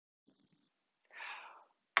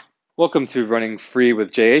Welcome to Running Free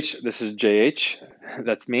with JH. This is JH.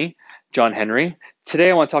 That's me, John Henry. Today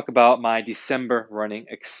I want to talk about my December running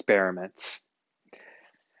experiment.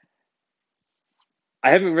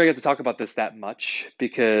 I haven't really got to talk about this that much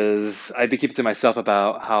because I've been keeping to myself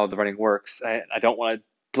about how the running works. I don't want to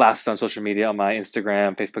blast it on social media, on my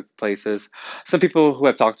Instagram, Facebook places. Some people who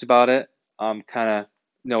have talked about it kind of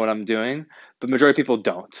know what I'm doing, but the majority of people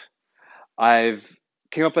don't. I've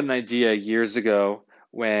came up with an idea years ago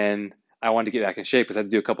when I wanted to get back in shape because I had to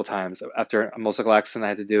do it a couple times. After a motorcycle accident, I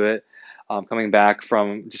had to do it. Coming back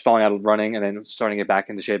from just falling out of running and then starting to get back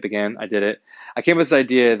into shape again, I did it. I came up with this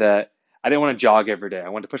idea that I didn't want to jog every day. I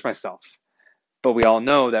wanted to push myself. But we all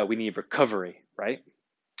know that we need recovery, right?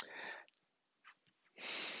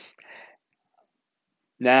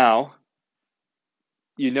 Now,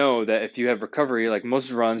 you know that if you have recovery, like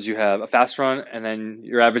most runs, you have a fast run and then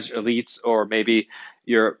your average elites, or maybe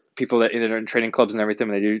your people that are in training clubs and everything.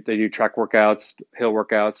 They do track workouts, hill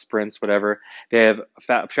workouts, sprints, whatever. They have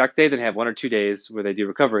a track day, then they have 1 or 2 days where they do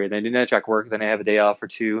recovery, and then they do that track work, then they have a day off or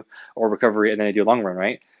two or recovery, and then they do a long run,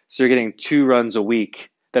 right? So you're getting 2 runs a week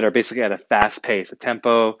that are basically at a fast pace, a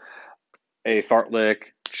tempo, a fartlek,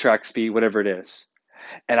 track speed, whatever it is.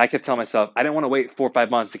 And I kept telling myself I didn't want to wait 4 or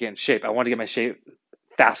 5 months to get in shape. I wanted to get my shape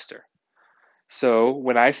faster. So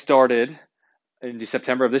when I started in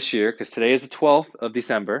September of this year, because today is the 12th of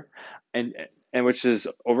December, and and which is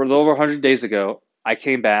over a little over 100 days ago, I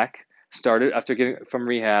came back, started after getting from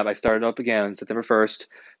rehab. I started up again on September 1st.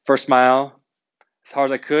 First mile, as hard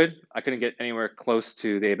as I could. I couldn't get anywhere close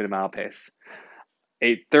to the 8-minute mile pace.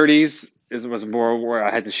 8:30s was more where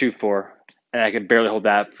I had to shoot for, and I could barely hold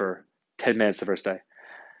that for 10 minutes the first day.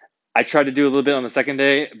 I tried to do a little bit on the second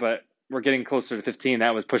day, but we're getting closer to 15.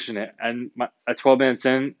 That was pushing it. And at 12 minutes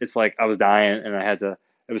in, it's like I was dying and it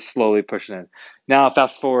was slowly pushing it. Now,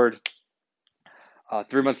 fast forward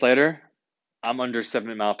 3 months later, I'm under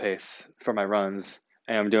 7 mile pace for my runs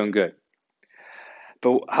and I'm doing good.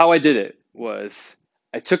 But how I did it was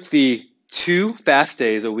I took the 2 fast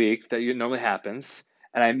days a week that normally happens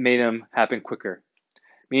and I made them happen quicker.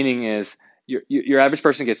 Meaning is your average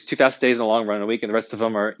person gets 2 fast days in a long run a week and the rest of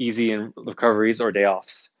them are easy and recoveries or day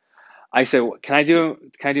offs. I said, well, can I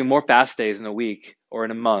do more fast days in a week or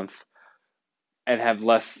in a month and have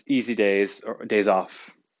less easy days or days off?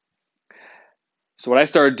 So what I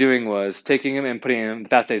started doing was taking them and putting them the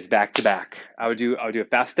fast days back to back. I would do a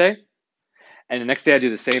fast day, and the next day I'd do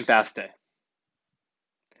the same fast day,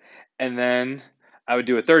 and then I would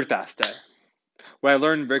do a third fast day. What I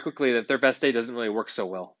learned very quickly that third fast day doesn't really work so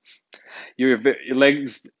well. Your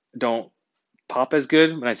legs don't pop as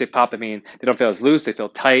good. When I say pop, I mean they don't feel as loose. They feel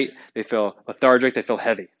tight. They feel lethargic. They feel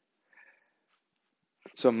heavy.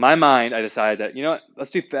 So in my mind, I decided that, you know what,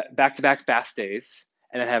 let's do back-to-back fast days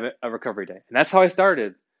and then have a recovery day. And that's how I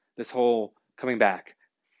started this whole coming back.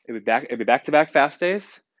 It'd be back-to-back fast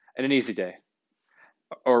days and an easy day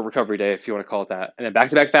or recovery day if you want to call it that. And then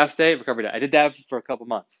back-to-back fast day, recovery day. I did that for a couple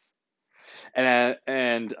months. And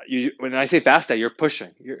when I say fast day, you're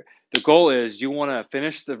pushing. The goal is you want to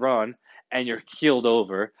finish the run and you're keeled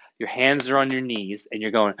over. Your hands are on your knees and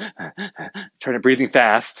you're going, trying to breathing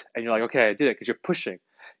fast. And you're like, okay, I did it because you're pushing.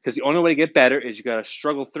 Because the only way to get better is you got to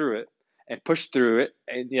struggle through it and push through it.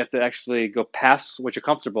 And you have to actually go past what you're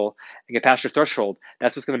comfortable and get past your threshold.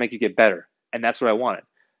 That's what's going to make you get better. And that's what I wanted.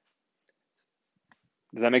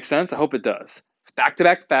 Does that make sense? I hope it does. Back to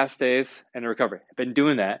back fast days and a recovery. I've been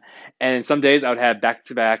doing that. And some days I would have back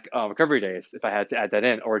to back recovery days if I had to add that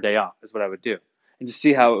in, or a day off is what I would do. And just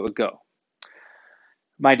see how it would go.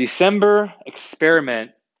 My December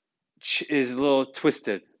experiment is a little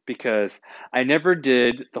twisted because I never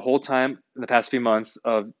did the whole time in the past few months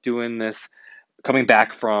of doing this, coming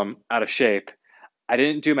back from out of shape. I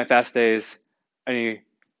didn't do my fast days any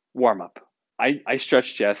warm up. I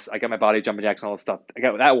stretched, yes. I got my body jumping jacks and all that stuff. I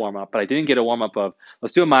got that warm up, but I didn't get a warm up of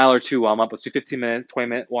let's do a mile or two warm up, let's do 15-minute,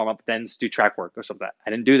 20-minute warm up, then let's do track work or something. I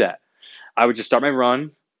didn't do that. I would just start my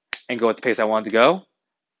run and go at the pace I wanted to go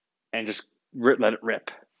and just let it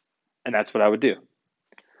rip. And that's what I would do.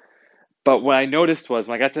 But what I noticed was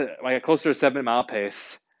when I got closer to 7 mile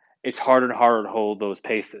pace, it's harder and harder to hold those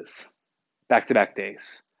paces back to back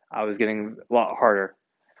days. I was getting a lot harder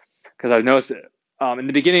because I noticed it. In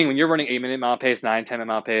the beginning, when you're running 8-minute mile pace, 9, 10-minute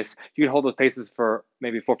mile pace, you can hold those paces for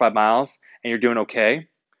maybe 4 or 5 miles and you're doing okay.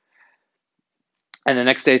 And the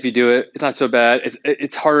next day, if you do it, it's not so bad.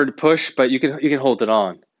 It's harder to push, but you can hold it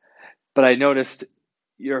on. But I noticed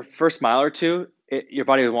your first mile or two, your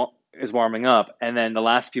body is warming up, and then the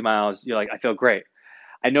last few miles, you're like, I feel great.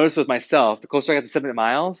 I noticed with myself, the closer I got to 7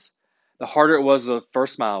 miles, the harder it was the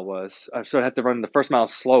first mile was. So I had to run the first mile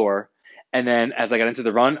slower, And then as I got into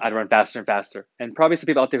the run, I'd run faster and faster. And probably some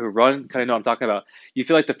people out there who run kind of know what I'm talking about. You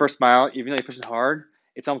feel like the first mile, even though you're pushing hard,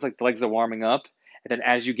 it's almost like the legs are warming up. And then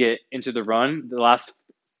as you get into the run,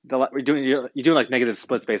 you're doing like negative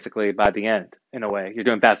splits basically by the end in a way. You're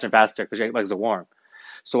doing faster and faster because your legs are warm.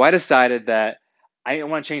 So I decided that I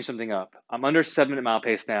want to change something up. I'm under 7 minute mile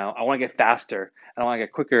pace now. I want to get faster. I want to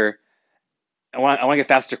get quicker. I want to get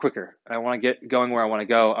faster quicker. I want to get going where I want to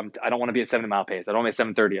go. I don't want to be at 7 mile pace. I don't want to be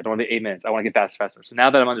at 7:30. I don't want to be 8 minutes. I want to get faster. So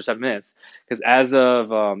now that I'm under 7 minutes, because as of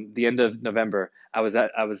the end of November, I was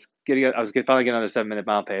finally getting under 7 minute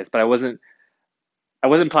mile pace, but I wasn't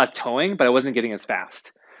plateauing, but I wasn't getting as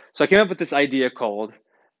fast. So I came up with this idea called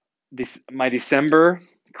my December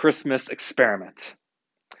Christmas experiment.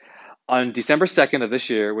 On December 2nd of this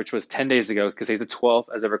year, which was 10 days ago, because today's the 12th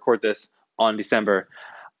as I record this on December,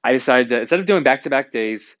 I decided that instead of doing back-to-back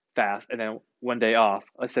days fast and then one day off,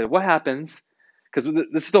 I said, what happens? Because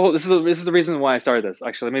this is the reason why I started this.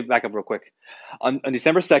 Actually, let me back up real quick. On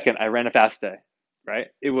December 2nd, I ran a fast day, right?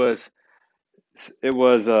 It was a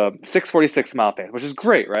 6:46 mile pace, which is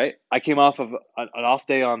great, right? I came off of an off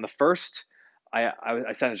day on the first. I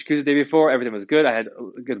sat in the jacuzzi the day before. Everything was good. I had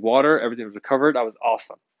good water. Everything was recovered. I was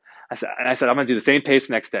awesome. I said I'm gonna do the same pace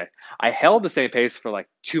next day. I held the same pace for like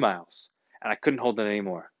 2 miles, and I couldn't hold it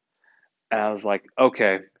anymore. And I was like,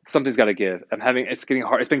 okay, something's got to give. It's getting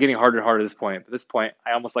hard. It's been getting harder and harder at this point. At this point,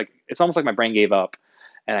 it's almost like my brain gave up,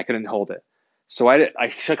 and I couldn't hold it. So I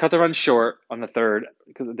cut the run short on the third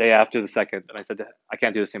because the day after the second, and I said I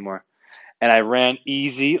can't do this anymore. And I ran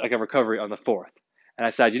easy like a recovery on the fourth. And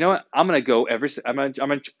I said, you know what? I'm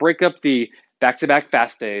gonna break up the back-to-back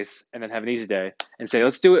fast days and then have an easy day and say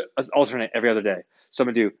let's alternate every other day. So I'm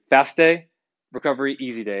gonna do fast day, recovery,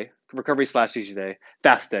 easy day, recovery slash easy day,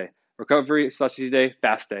 fast day, recovery slash easy day,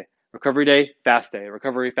 fast day, recovery day, fast day,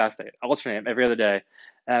 recovery, fast day. Alternate every other day.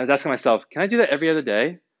 And I was asking myself, can I do that every other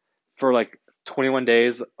day for like 21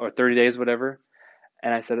 days or 30 days, whatever?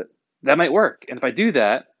 And I said, that might work. And if I do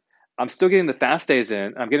that, I'm still getting the fast days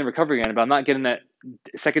in, I'm getting recovery in, but I'm not getting that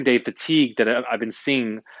second day fatigue that I've been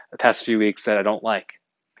seeing the past few weeks that I don't like.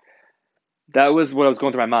 That was what was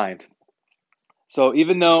going through my mind. So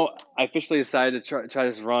even though I officially decided to try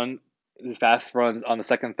this run, these fast runs on the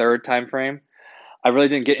second, third time frame, I really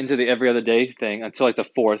didn't get into the every other day thing until like the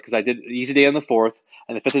fourth, because I did easy day on the fourth,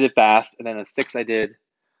 and the fifth I did fast, and then the sixth I did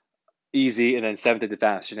easy, and then seventh I did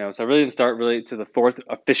fast. So I really didn't start really to the fourth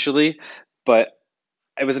officially, but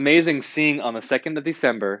it was amazing seeing on the 2nd of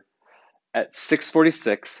December at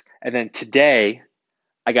 6:46, and then today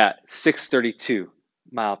I got 6:32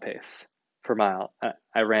 mile pace per mile.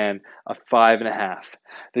 I ran a 5.5.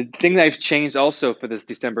 The thing that I've changed also for this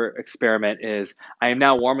December experiment is I am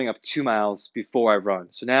now warming up 2 miles before I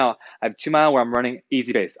run. So now I have 2 mile where I'm running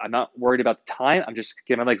easy pace. I'm not worried about the time. I'm just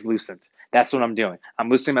getting my legs loosened. That's what I'm doing. I'm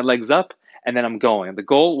loosening my legs up and then I'm going. The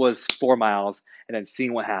goal was 4 miles and then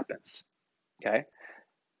seeing what happens. Okay.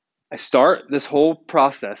 I start this whole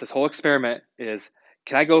process, this whole experiment is,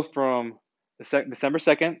 can I go from the December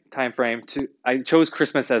 2nd time frame to, I chose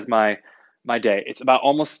Christmas as my day. It's about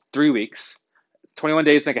almost 3 weeks. 21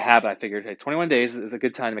 days to make a habit, I figured. Hey, 21 days is a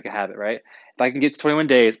good time to make a habit, right? If I can get to 21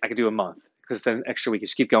 days, I can do a month because then an extra week. You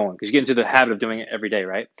just keep going because you get into the habit of doing it every day,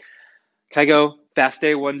 right? Can I go fast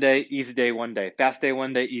day one day, easy day one day, fast day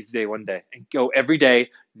one day, easy day one day, and go every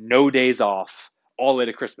day, no days off, all the way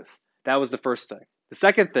to Christmas? That was the first thing. The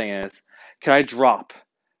second thing is, can I drop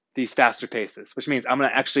these faster paces? Which means I'm going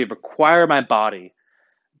to actually require my body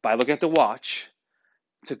by looking at the watch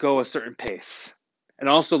to go a certain pace, and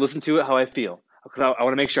also listen to it how I feel because I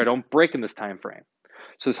want to make sure I don't break in this time frame.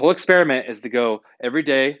 So this whole experiment is to go every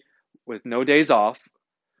day with no days off,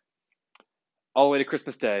 all the way to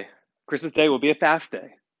Christmas Day. Christmas Day will be a fast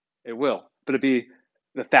day. It will, but it'll be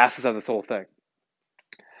the fastest on this whole thing.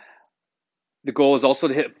 The goal is also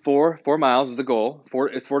to hit 4 miles is the goal.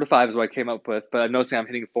 It's 4 to 5 is what I came up with, but I'm noticing I'm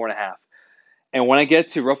hitting 4.5. And when I get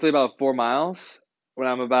to roughly about 4 miles, when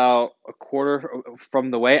I'm about a quarter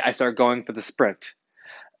from the way, I start going for the sprint.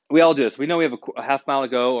 We all do this. We know we have a half mile to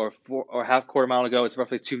go or half quarter mile to go. It's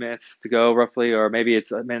roughly 2 minutes to go, roughly, or maybe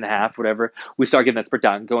it's a minute and a half, whatever. We start getting that sprint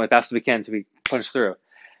down, going as fast as we can until we punch through.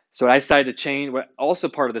 So I decided to change. Also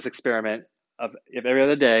part of this experiment of every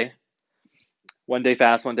other day, one day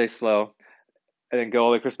fast, one day slow, and then go all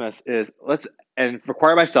the way to Christmas is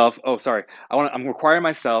require myself. Oh, sorry. I'm requiring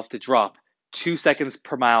myself to drop 2 seconds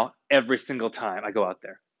per mile every single time I go out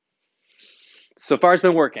there. So far, it's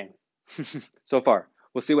been working. So far,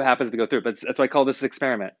 we'll see what happens as we go through. But that's why I call this an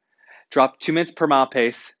experiment. Drop 2 minutes per mile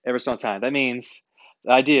pace every single time. That means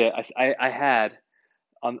the idea I had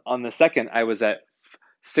on the second, I was at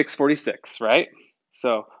 6:46, right?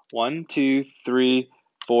 So 1, 2, 3,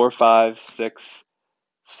 4, 5, 6,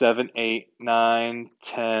 7, 8, 9,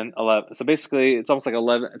 10, 11. So basically, it's almost like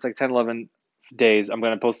 11. It's like 10, 11 days. I'm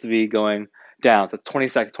supposed to be going down to 20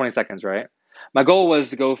 seconds, right? My goal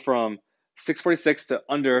was to go from 646 to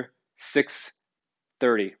under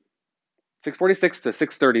 630. 646 to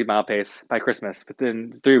 630 mile pace by Christmas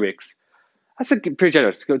within 3 weeks. That's pretty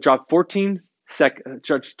generous. To go drop 15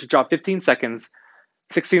 seconds,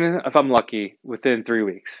 16 if I'm lucky, within 3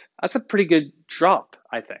 weeks. That's a pretty good drop,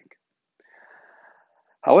 I think.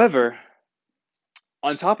 However,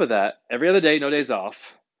 on top of that, every other day, no days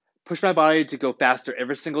off, push my body to go faster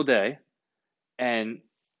every single day and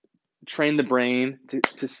train the brain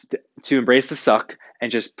to embrace the suck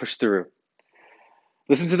and just push through.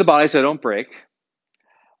 Listen to the body so I don't break.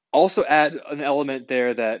 Also add an element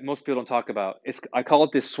there that most people don't talk about. I call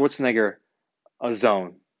it the Schwarzenegger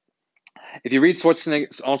zone. If you read Arnold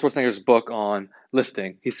Schwarzenegger's book on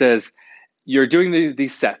lifting, he says you're doing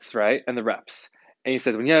these sets, right, and the reps. And he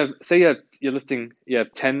says when you're lifting, you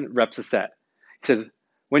have 10 reps a set. He says,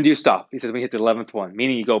 when do you stop? He says when you hit the 11th one,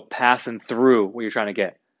 meaning you go past and through what you're trying to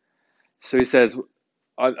get. So he says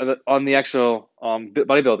on the actual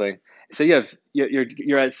bodybuilding, so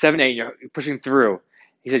you're at 7, 8, you're pushing through.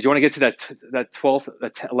 He says you want to get to that 12th,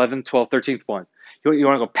 that 11th, 12th, 13th one. You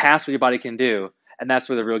want to go past what your body can do, and that's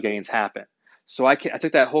where the real gains happen. So I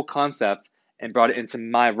took that whole concept and brought it into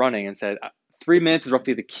my running and said 3 minutes is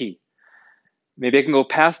roughly the key. Maybe I can go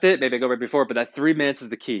past it, maybe I go right before, but that 3 minutes is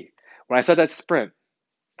the key. When I start that sprint,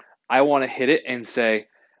 I want to hit it and say,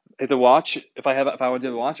 hit the watch if I want to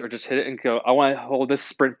do the watch, or just hit it and go, I want to hold this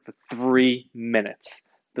sprint for 3 minutes.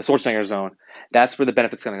 The Schwarzenegger zone. That's where the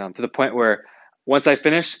benefit's going to come, to the point where once I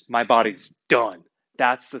finish, my body's done.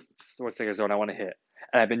 That's the Schwarzenegger zone I want to hit.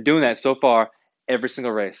 And I've been doing that so far every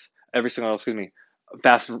single race,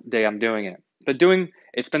 fast day I'm doing it.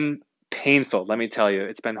 It's been painful, let me tell you.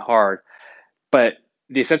 It's been hard. But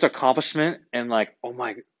the sense of accomplishment and like, oh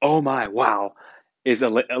my, wow, is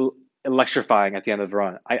electrifying at the end of the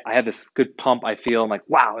run. I have this good pump. I feel I'm like,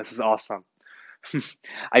 wow, this is awesome.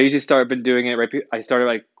 I usually been doing it right. I started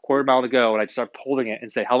like quarter mile to go, and I start holding it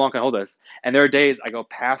and say, how long can I hold this? And there are days I go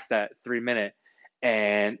past that 3 minute,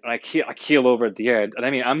 and I keel over at the end. And I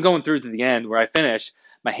mean, I'm going through to the end where I finish.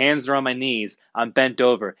 My hands are on my knees. I'm bent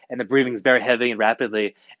over, and the breathing is very heavy and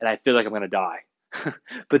rapidly, and I feel like I'm gonna die.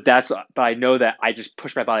 but I know that I just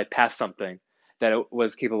pushed my body past something that it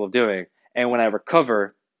was capable of doing. And when I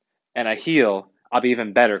recover and I heal, I'll be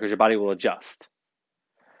even better because your body will adjust.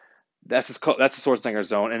 That's a Schwarzenegger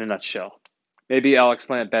zone in a nutshell. Maybe I'll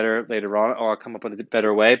explain it better later on, or I'll come up with a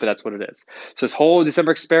better way, but that's what it is. So this whole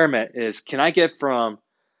December experiment is, can I get from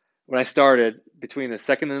when I started between the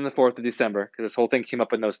 2nd and the 4th of December, because this whole thing came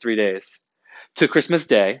up in those 3 days, to Christmas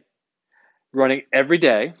Day, running every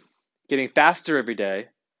day, getting faster every day,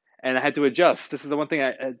 and I had to adjust. This is the one thing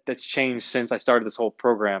that's changed since I started this whole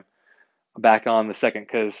program back on the 2nd,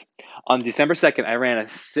 because on December 2nd, I ran a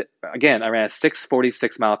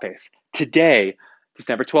 6:46 mile pace. Today,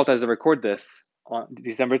 December 12th, as I record this, on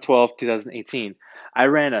December 12th, 2018, I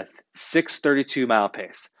ran a 6:32 mile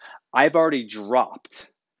pace. I've already dropped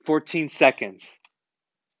 14 seconds.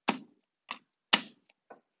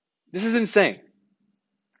 This is insane.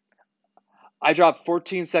 I dropped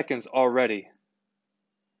 14 seconds already.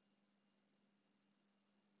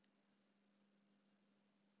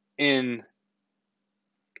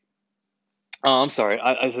 I'm sorry,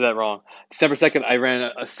 I said that wrong. December 2nd, I ran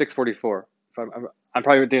a 6:44. I'm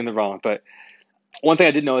probably doing it wrong, but one thing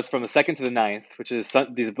I did know is from the 2nd to the 9th, which is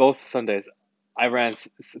these are both Sundays, I ran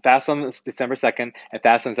fast on December 2nd and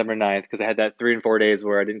fast on December 9th because I had that 3 and 4 days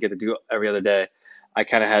where I didn't get to do every other day. I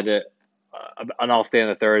kind of had an off day on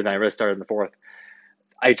the 3rd, and I really started on the 4th.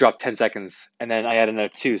 I dropped 10 seconds, and then I had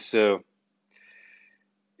another 2. So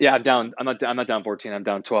yeah, I'm down. I'm not down 14. I'm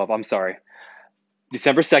down 12. I'm sorry.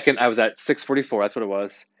 December 2nd, I was at 6:44. That's what it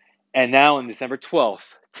was. And now on December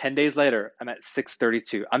 12th, 10 days later, I'm at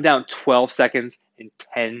 6:32. I'm down 12 seconds in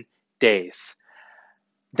 10 days.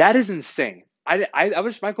 That is insane. I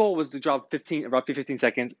wish my goal was to drop roughly 15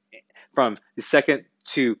 seconds from the 2nd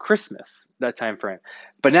to Christmas, that time frame.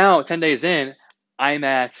 But now, 10 days in, I'm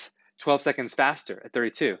at 12 seconds faster at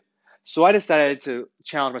 32. So I decided to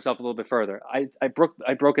challenge myself a little bit further. I broke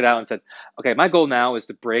it out and said, okay, my goal now is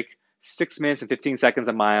to break 6 minutes and 15 seconds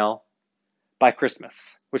a mile by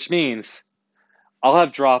Christmas, which means I'll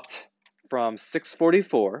have dropped from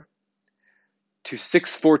 6:44 to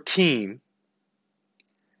 6:14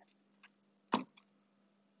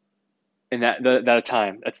 in that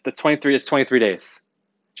time. That's 23. It's 23 days,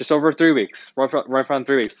 just over 3 weeks. Right around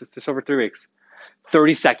 3 weeks. It's just over 3 weeks.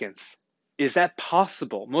 30 seconds Is that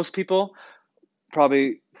possible? Most people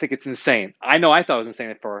probably think it's insane. I know I thought it was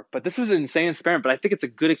insane before, but this is an insane experiment, but I think it's a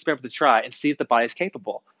good experiment to try and see if the body is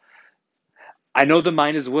capable. I know the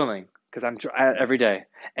mind is willing because every day.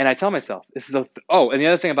 And I tell myself, this is and the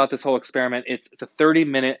other thing about this whole experiment, it's a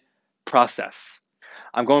 30-minute process.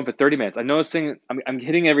 I'm going for 30 minutes. I'm noticing I'm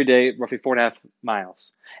hitting every day roughly 4.5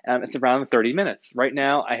 miles. And it's around 30 minutes. Right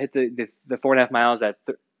now, I hit the 4.5 miles at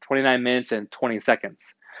 29 minutes and 20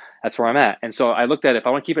 seconds. That's where I'm at. And so I looked at it. If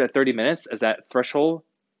I want to keep it at 30 minutes as that threshold,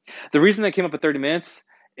 the reason I came up with 30 minutes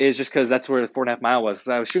is just because that's where the 4.5 mile was.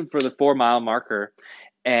 So I was shooting for the 4 mile marker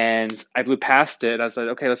and I blew past it. I was like,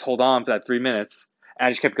 okay, let's hold on for that 3 minutes. And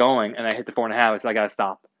I just kept going and I hit the 4.5. So I got to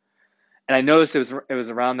stop. And I noticed it was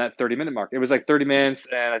around that 30-minute mark. It was like 30 minutes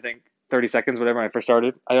and I think 30 seconds, whatever, when I first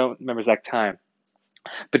started. I don't remember exact time.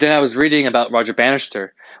 But then I was reading about Roger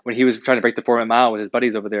Bannister when he was trying to break the 4-minute mile with his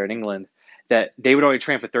buddies over there in England, that they would only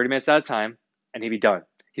train for 30 minutes at a time and he'd be done.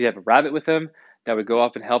 He'd have a rabbit with him that would go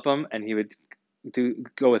off and help him, and he would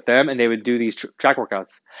go with them, and they would do these track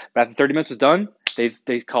workouts. But after 30 minutes was done, they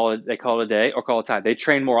call it a day or call it time. They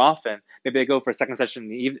train more often. Maybe they go for a second session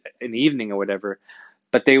in the evening or whatever,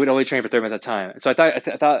 but they would only train for 30 minutes at a time. So I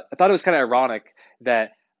thought it was kind of ironic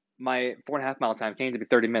that my 4.5 mile time came to be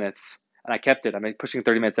 30 minutes, and I kept it. I mean, pushing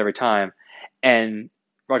 30 minutes every time, and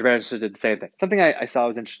Roger Bannister did the same thing. Something I thought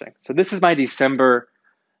was interesting. So this is my December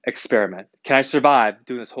experiment. Can I survive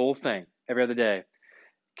doing this whole thing every other day?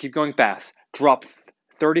 Keep going fast. Drop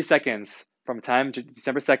 30 seconds from time to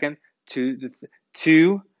December 2nd to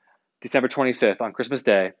December 25th on Christmas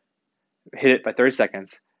Day. Hit it by 30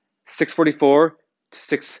 seconds. 6:44 to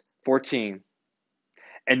 6:14,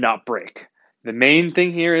 and not break. The main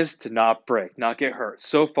thing here is to not break, not get hurt.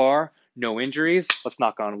 So far, no injuries. Let's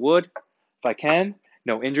knock on wood if I can.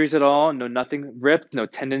 No injuries at all. No nothing ripped. No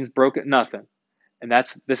tendons broken. Nothing. And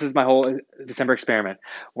this is my whole December experiment.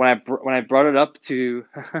 When I brought it up to,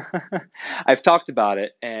 I've talked about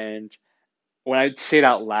it, and when I say it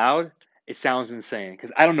out loud, it sounds insane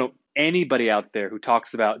because I don't know anybody out there who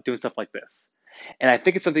talks about doing stuff like this. And I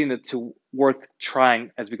think it's something that's worth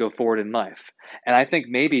trying as we go forward in life. And I think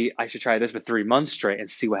maybe I should try this for 3 months straight and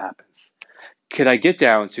see what happens. Could I get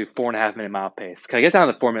down to 4.5 minute mile pace? Can I get down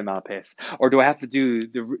to the 4 minute mile pace? Or do I have to do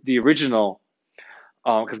the original?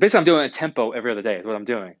 Because basically I'm doing a tempo every other day is what I'm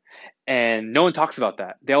doing. And no one talks about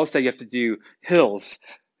that. They always say you have to do hills,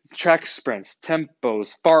 track sprints,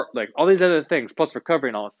 tempos, like all these other things, plus recovery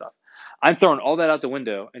and all that stuff. I'm throwing all that out the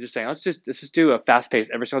window and just saying, let's just do a fast pace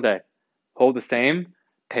every single day. Hold the same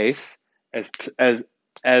pace as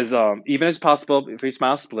even as possible for each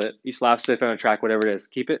mile split, each lap split on a track, whatever it is.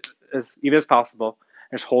 Keep it as even as possible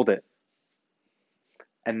and just hold it.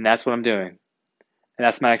 And that's what I'm doing. And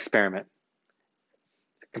that's my experiment.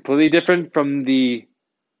 Completely different from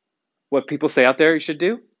what people say out there you should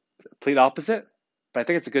do. Complete opposite. But I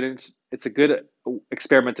think it's a good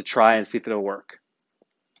experiment to try and see if it'll work.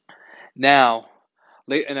 Now,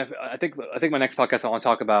 I think my next podcast I want to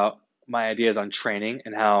talk about my ideas on training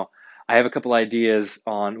and how I have a couple ideas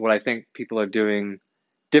on what I think people are doing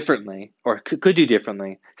differently or could do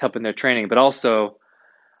differently to help in their training, but also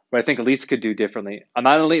what I think elites could do differently. I'm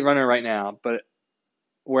not an elite runner right now, but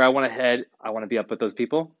where I want to head, I want to be up with those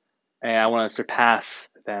people, and I want to surpass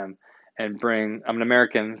them and bring. I'm an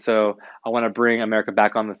American, so I want to bring America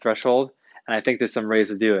back on the threshold, and I think there's some ways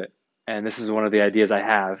to do it. And this is one of the ideas I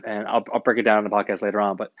have, and I'll break it down in the podcast later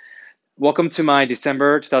on. But welcome to my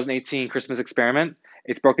December 2018 Christmas experiment.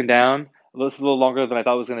 It's broken down. This is a little longer than I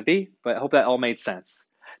thought it was going to be, but I hope that all made sense.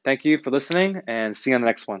 Thank you for listening, and see you on the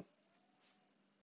next one.